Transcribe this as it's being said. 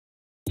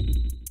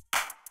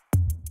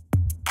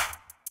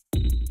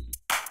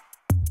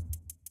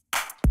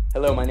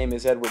Hello, my name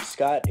is Edward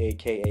Scott,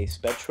 aka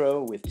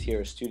Spetro with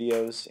Tierra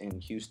Studios in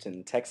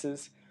Houston,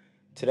 Texas.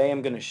 Today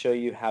I'm going to show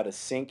you how to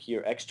sync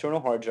your external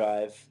hard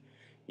drive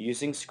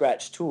using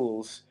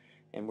ScratchTools,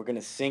 and we're going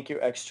to sync your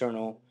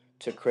external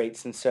to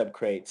crates and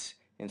subcrates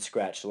in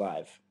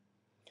ScratchLIVE.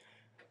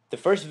 The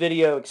first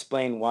video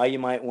explained why you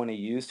might want to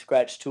use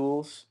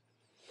ScratchTools,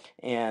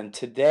 and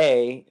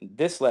today,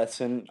 this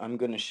lesson, I'm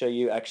going to show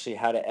you actually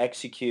how to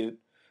execute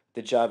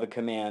the Java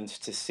commands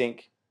to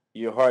sync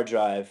your hard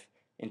drive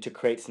into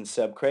crates and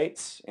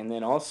subcrates, and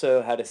then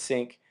also how to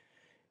sync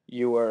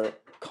your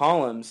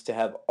columns to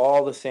have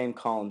all the same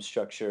column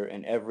structure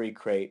in every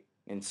crate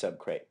and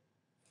subcrate.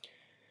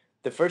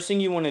 The first thing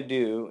you want to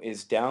do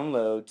is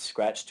download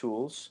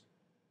ScratchTools.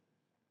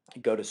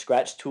 Go to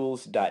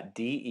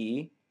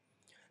scratchtools.de,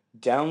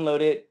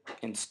 download it,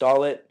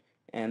 install it,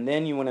 and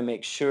then you want to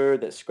make sure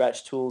that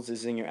ScratchTools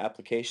is in your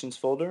applications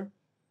folder.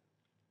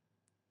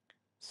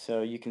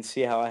 So you can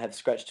see how I have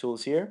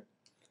ScratchTools here.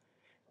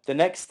 The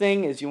next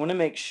thing is you want to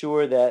make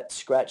sure that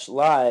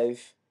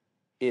ScratchLIVE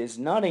is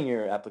not in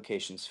your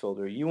applications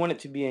folder. You want it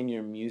to be in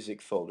your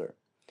music folder.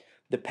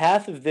 The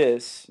path of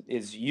this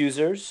is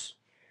users,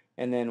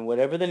 and then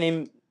whatever the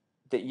name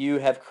that you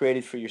have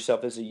created for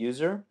yourself as a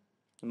user,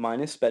 mine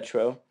is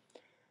Spetro,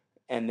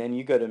 and then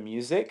you go to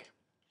music,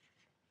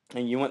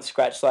 and you want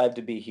ScratchLIVE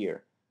to be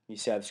here. You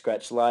see I have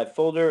ScratchLIVE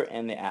folder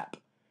and the app.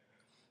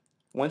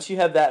 Once you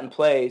have that in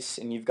place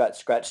and you've got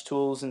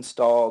ScratchTools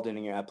installed and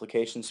in your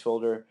applications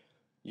folder,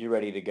 you're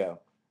ready to go.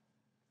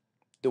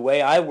 The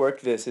way I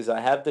work this is I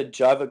have the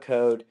Java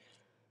code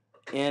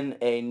in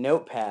a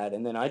notepad,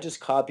 and then I just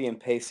copy and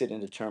paste it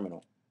into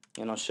terminal.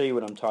 And I'll show you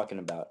what I'm talking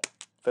about.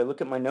 If I look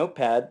at my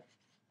notepad,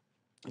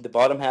 the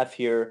bottom half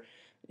here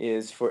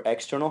is for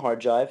external hard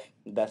drive.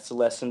 That's the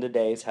lesson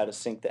today, is how to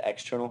sync the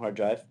external hard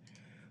drive.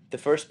 The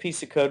first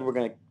piece of code we're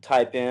going to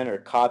type in or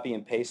copy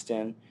and paste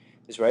in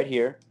is right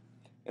here.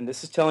 And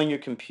this is telling your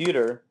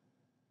computer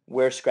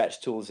where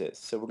ScratchTools is.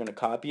 So we're going to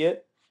copy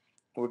it.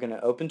 We're going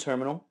to open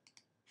terminal.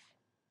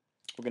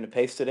 We're going to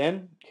paste it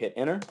in, hit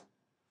enter.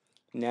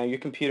 Now your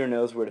computer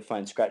knows where to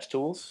find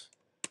ScratchTools.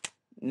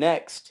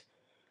 Next,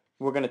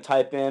 we're going to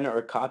type in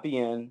or copy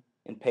in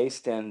and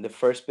paste in the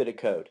first bit of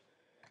code.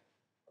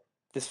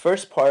 This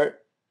first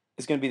part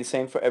is going to be the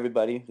same for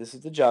everybody. This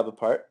is the Java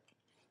part.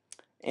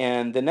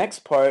 And the next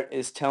part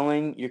is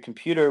telling your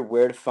computer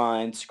where to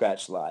find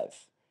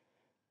ScratchLIVE.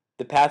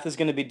 The path is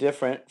going to be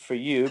different for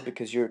you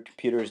because your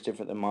computer is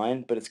different than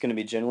mine, but it's going to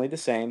be generally the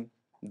same.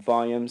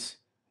 Volumes,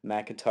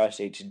 Macintosh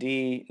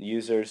HD,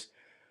 users,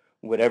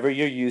 whatever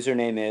your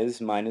username is.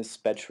 Mine is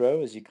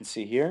Spetro, as you can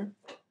see here.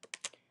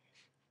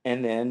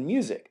 And then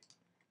music.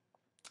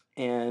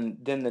 And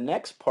then the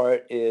next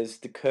part is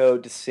the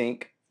code to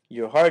sync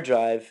your hard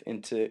drive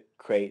into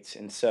crates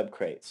and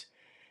subcrates.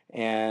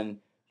 And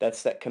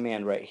that's that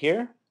command right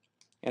here.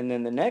 And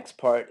then the next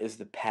part is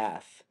the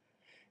path.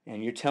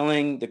 And you're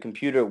telling the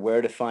computer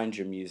where to find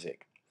your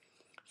music.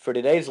 For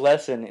today's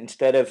lesson,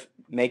 instead of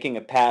making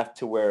a path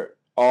to where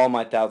all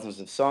my thousands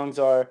of songs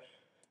are,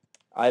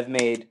 I've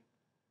made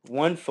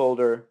one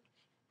folder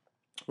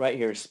right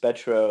here,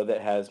 Spetro,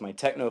 that has my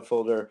techno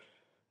folder,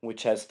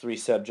 which has 3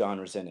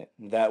 subgenres in it.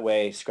 That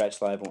way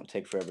ScratchLIVE won't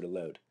take forever to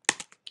load.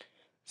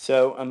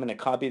 So I'm going to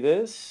copy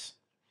this,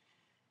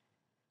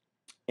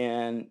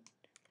 and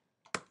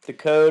the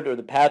code or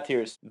the path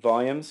here is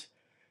volumes,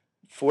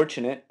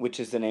 Fortunate, which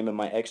is the name of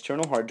my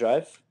external hard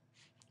drive,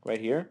 right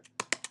here,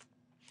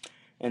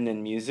 and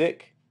then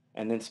music,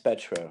 and then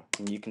Spetro.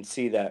 And you can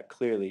see that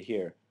clearly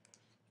here.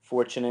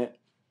 Fortunate,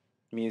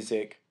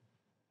 music,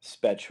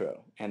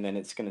 Spetro. And then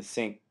it's going to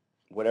sync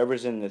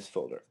whatever's in this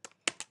folder.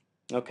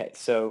 Okay,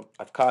 so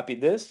I've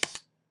copied this,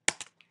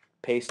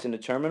 paste into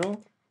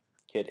terminal,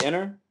 hit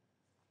enter.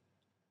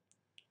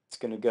 It's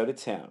going to go to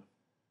town.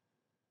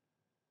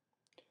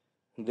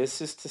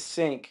 This is to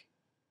sync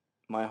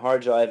my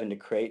hard drive into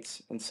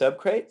crates and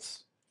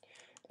subcrates,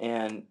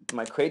 and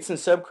my crates and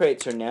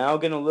subcrates are now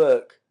going to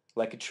look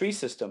like a tree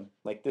system,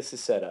 like this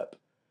is set up.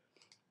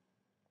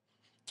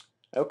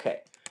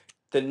 Okay,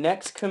 the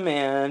next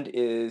command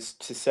is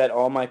to set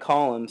all my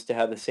columns to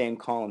have the same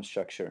column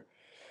structure.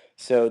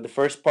 So the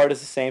first part is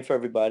the same for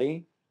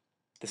everybody.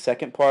 The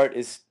second part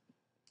is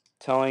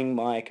telling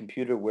my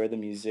computer where the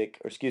music,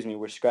 or excuse me,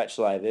 where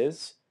ScratchLIVE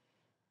is,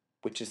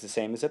 which is the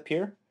same as up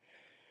here.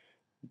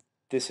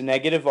 This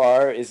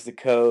 -R is the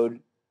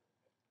code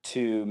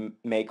to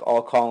make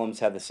all columns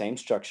have the same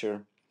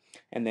structure,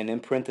 and then in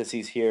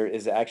parentheses here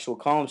is the actual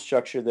column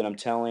structure that I'm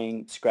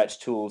telling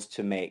ScratchTools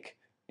to make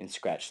in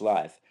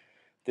ScratchLIVE.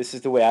 This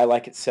is the way I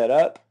like it set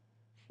up.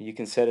 You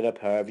can set it up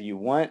however you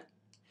want,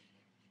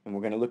 and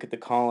we're going to look at the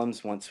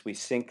columns once we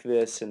sync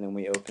this and then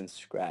we open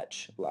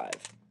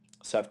ScratchLIVE.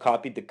 So I've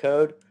copied the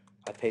code,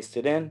 I paste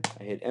it in,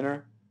 I hit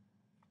enter.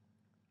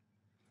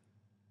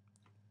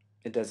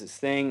 It does its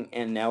thing,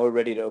 and now we're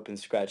ready to open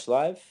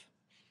ScratchLIVE.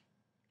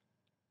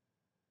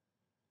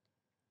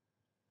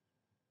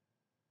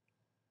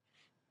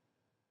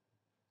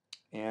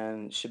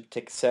 And it should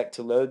take a sec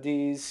to load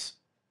these.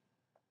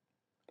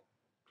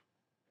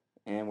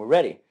 And we're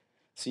ready.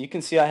 So you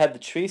can see I have the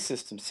tree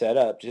system set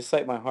up just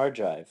like my hard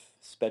drive,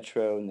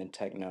 Spectro and then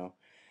Techno.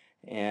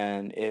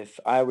 And if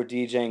I were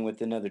DJing with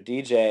another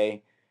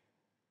DJ,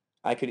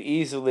 I could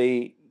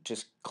easily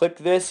just click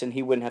this and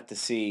he wouldn't have to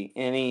see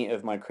any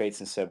of my crates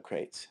and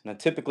subcrates. Now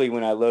typically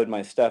when I load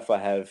my stuff, I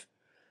have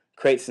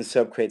crates and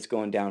subcrates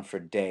going down for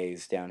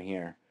days down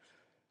here.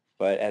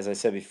 But as I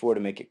said before, to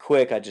make it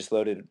quick, I just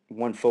loaded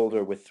one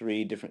folder with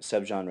 3 different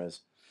subgenres.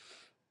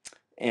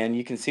 And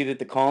you can see that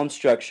the column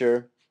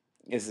structure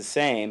is the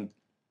same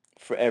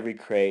for every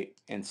crate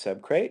and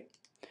subcrate.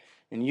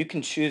 And you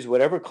can choose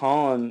whatever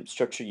column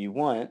structure you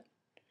want.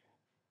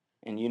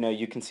 And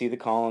you can see the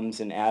columns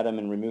and add them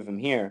and remove them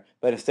here.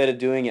 But instead of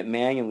doing it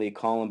manually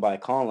column by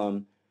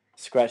column,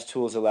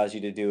 ScratchTools allows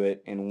you to do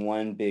it in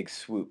one big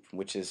swoop,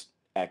 which is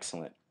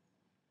excellent.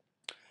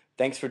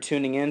 Thanks for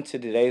tuning in to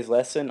today's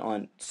lesson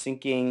on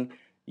syncing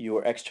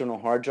your external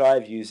hard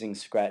drive using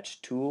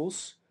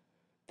ScratchTools.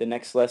 The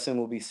next lesson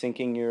will be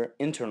syncing your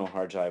internal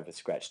hard drive with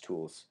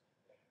ScratchTools.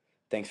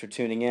 Thanks for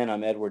tuning in.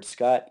 I'm Edward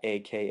Scott,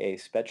 aka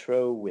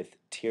Spectro, with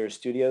Tierra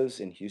Studios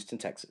in Houston,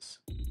 Texas.